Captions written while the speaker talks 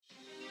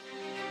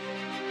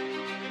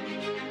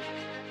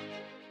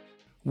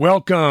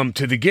Welcome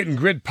to the Getting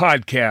Grit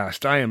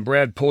podcast. I am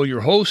Brad Pohl,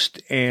 your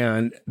host,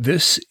 and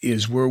this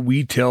is where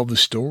we tell the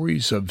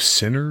stories of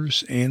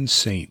sinners and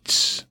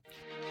saints.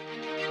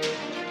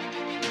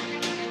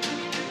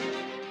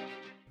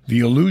 The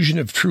illusion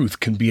of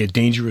truth can be a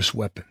dangerous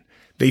weapon.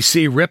 They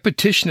say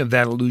repetition of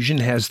that illusion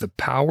has the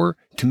power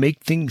to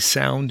make things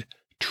sound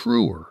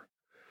truer.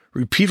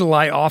 Repeat a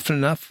lie often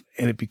enough,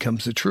 and it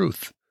becomes the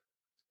truth.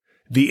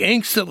 The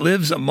angst that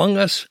lives among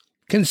us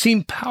can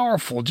seem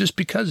powerful just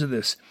because of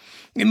this.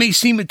 It may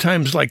seem at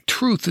times like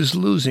truth is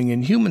losing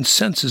and human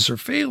senses are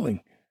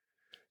failing.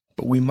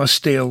 But we must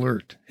stay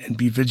alert and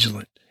be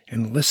vigilant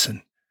and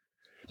listen,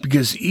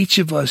 because each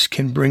of us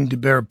can bring to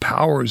bear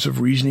powers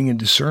of reasoning and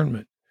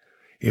discernment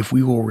if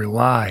we will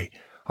rely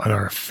on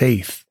our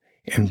faith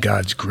and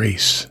God's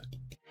grace.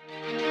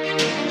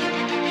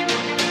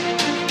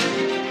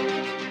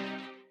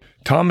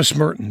 Thomas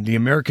Merton, the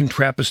American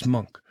Trappist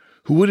monk,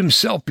 who would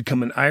himself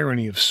become an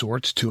irony of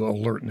sorts to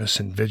alertness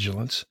and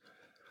vigilance,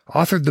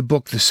 authored the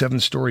book The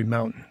Seven-Storey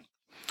Mountain,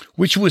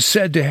 which was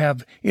said to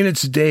have, in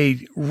its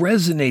day,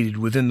 resonated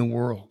within the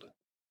world.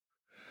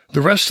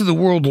 The rest of the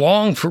world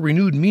longed for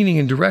renewed meaning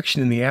and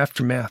direction in the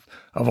aftermath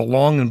of a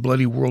long and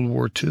bloody World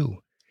War II,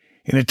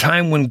 in a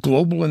time when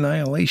global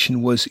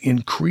annihilation was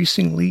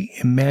increasingly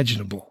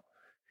imaginable.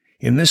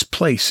 In this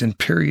place and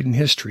period in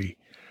history,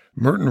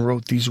 Merton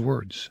wrote these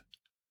words: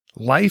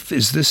 "Life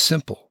is this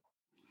simple.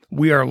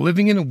 We are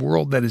living in a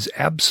world that is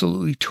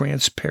absolutely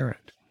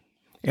transparent,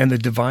 and the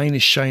divine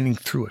is shining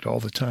through it all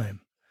the time.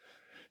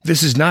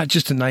 This is not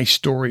just a nice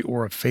story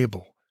or a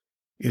fable.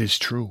 It is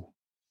true."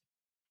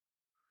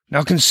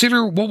 Now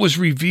consider what was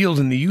revealed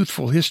in the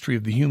youthful history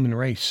of the human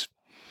race.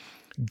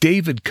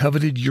 David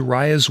coveted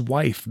Uriah's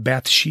wife,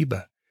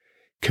 Bathsheba,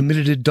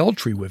 committed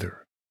adultery with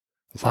her,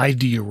 lied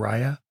to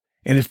Uriah,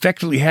 and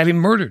effectively had him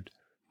murdered.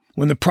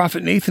 When the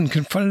prophet Nathan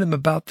confronted him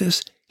about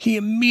this, he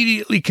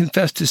immediately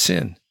confessed his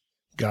sin.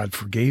 God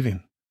forgave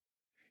him.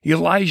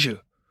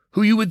 Elijah,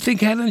 who you would think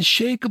had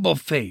unshakable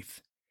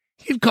faith,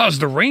 he'd caused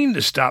the rain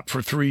to stop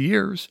for 3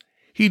 years.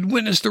 He'd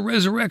witnessed the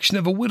resurrection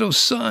of a widow's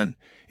son,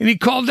 and he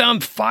called down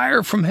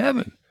fire from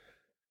heaven.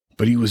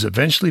 But he was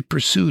eventually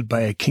pursued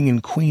by a king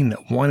and queen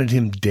that wanted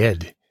him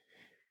dead.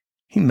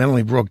 He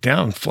mentally broke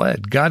down and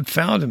fled. God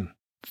found him,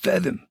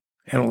 fed him,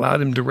 and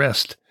allowed him to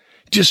rest,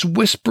 just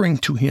whispering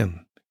to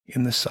him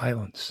in the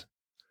silence.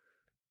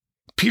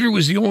 Peter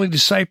was the only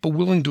disciple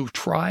willing to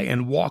try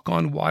and walk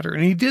on water,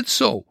 and he did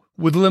so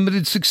with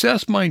limited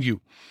success, mind you.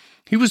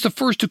 He was the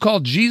first to call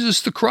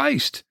Jesus the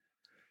Christ.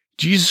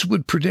 Jesus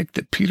would predict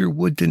that Peter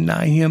would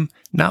deny him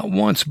not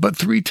once, but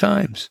 3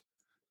 times.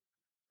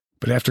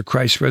 But after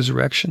Christ's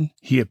resurrection,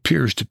 he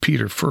appears to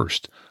Peter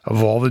first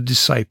of all the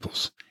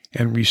disciples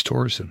and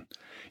restores him.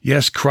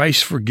 Yes,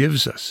 Christ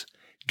forgives us,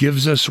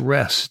 gives us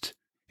rest,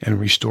 and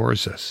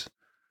restores us.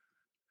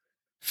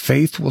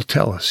 Faith will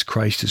tell us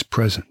Christ is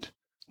present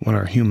when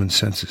our human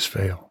senses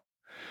fail.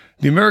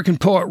 The American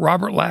poet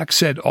Robert Lack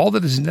said, "All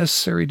that is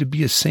necessary to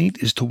be a saint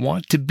is to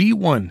want to be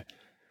one,"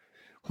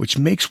 which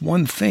makes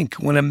one think,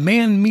 when a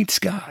man meets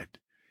God,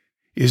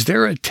 is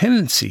there a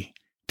tendency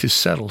to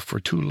settle for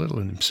too little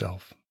in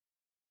himself?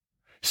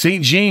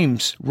 St.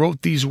 James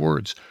wrote these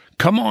words: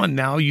 "Come on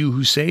now, you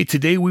who say,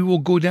 today we will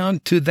go down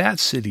to that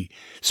city,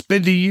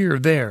 spend a year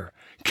there,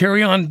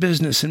 carry on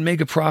business and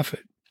make a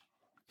profit.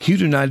 You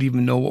do not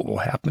even know what will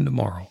happen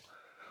tomorrow.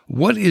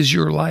 What is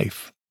your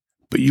life?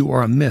 But you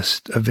are a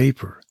mist, a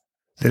vapor,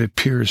 that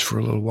appears for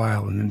a little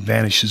while and then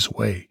vanishes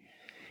away.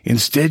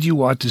 Instead,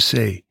 you ought to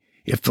say,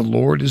 if the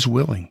Lord is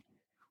willing,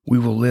 we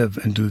will live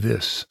and do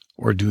this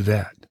or do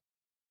that."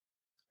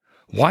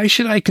 Why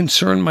should I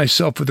concern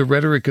myself with the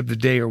rhetoric of the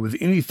day or with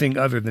anything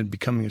other than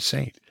becoming a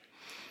saint?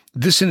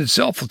 This in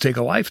itself will take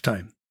a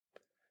lifetime.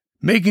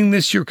 Making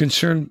this your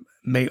concern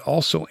may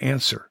also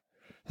answer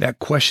that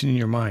question in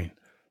your mind,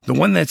 the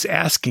one that's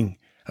asking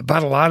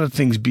about a lot of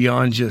things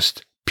beyond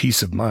just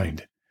peace of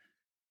mind.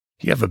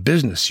 You have a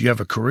business, you have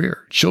a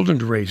career, children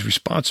to raise,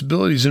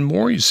 responsibilities, and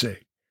more, you say.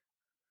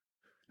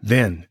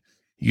 Then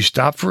you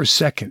stop for a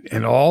second,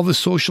 and all the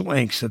social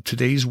angst of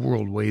today's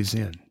world weighs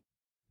in.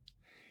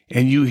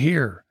 And you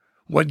hear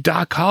what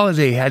Doc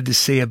Holliday had to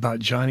say about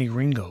Johnny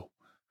Ringo.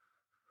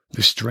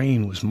 The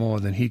strain was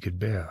more than he could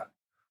bear.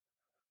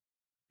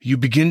 You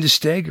begin to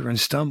stagger and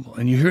stumble,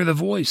 and you hear the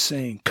voice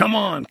saying, "Come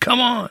on,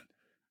 come on."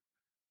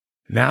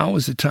 Now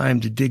is the time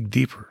to dig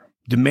deeper.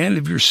 Demand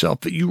of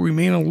yourself that you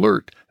remain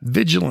alert,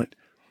 vigilant,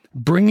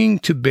 bringing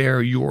to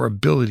bear your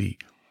ability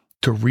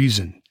to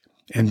reason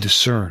and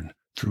discern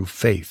through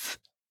faith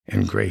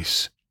and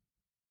grace.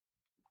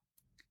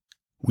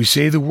 We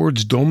say the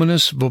words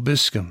Dominus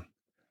vobiscum,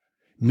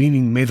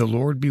 meaning may the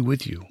Lord be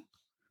with you,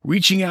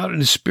 reaching out in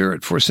the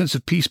spirit for a sense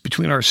of peace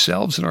between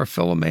ourselves and our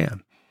fellow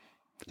man.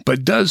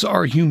 But does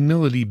our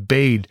humility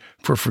bade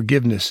for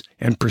forgiveness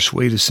and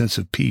persuade a sense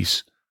of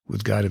peace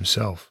with God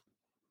himself?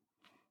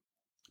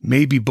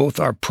 Maybe both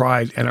our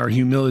pride and our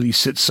humility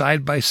sit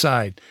side by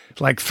side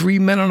like 3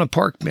 men on a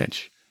park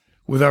bench,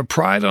 with our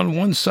pride on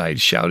one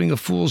side shouting a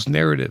fool's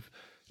narrative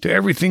to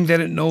everything that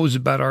it knows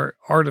about our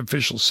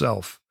artificial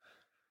self,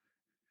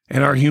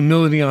 and our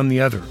humility on the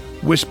other,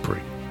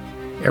 whispering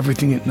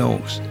everything it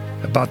knows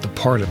about the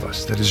part of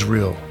us that is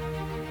real.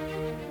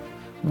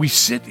 We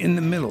sit in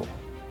the middle.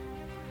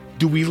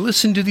 Do we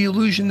listen to the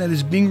illusion that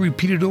is being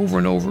repeated over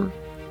and over?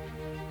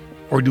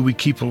 Or do we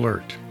keep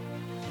alert,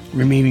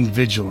 remaining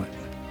vigilant,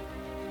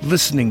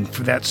 listening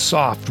for that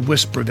soft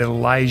whisper that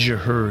Elijah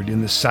heard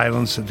in the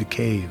silence of the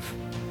cave?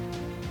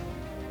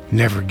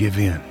 Never give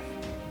in.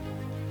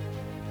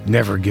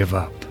 Never give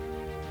up.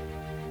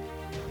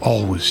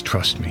 Always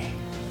trust me.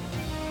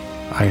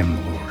 I am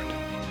the Lord.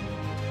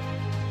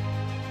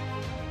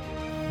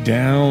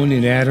 Down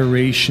in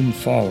adoration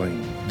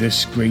falling,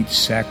 this great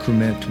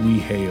sacrament we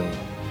hail.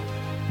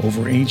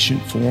 Over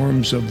ancient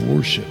forms of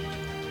worship,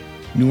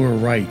 newer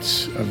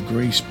rites of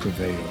grace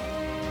prevail.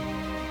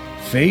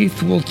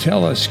 Faith will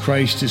tell us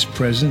Christ is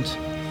present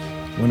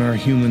when our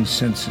human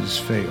senses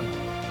fail.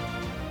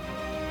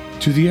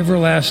 To the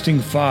everlasting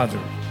Father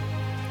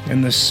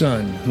and the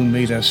Son who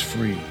made us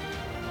free,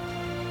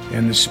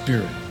 and the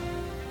Spirit,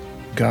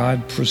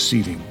 God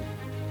proceeding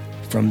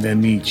from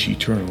them each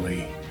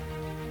eternally,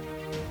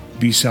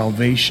 be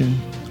salvation,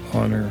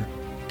 honor,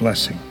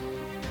 blessing,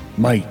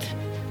 might,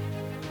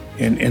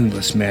 and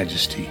endless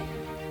majesty.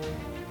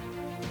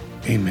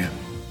 Amen.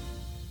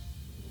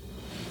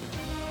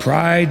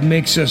 Pride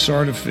makes us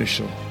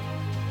artificial,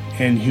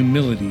 and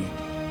humility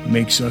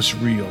makes us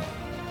real.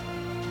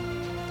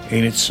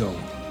 Ain't it so?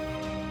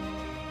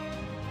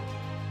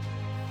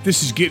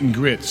 This is Getting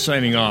Grit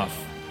signing off.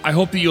 I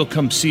hope that you'll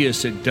come see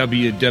us at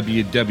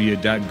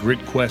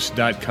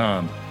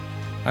www.gritquest.com.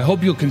 I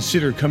hope you'll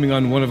consider coming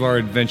on one of our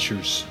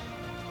adventures.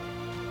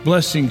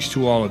 Blessings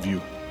to all of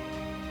you.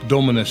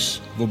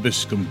 Dominus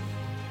vobiscum.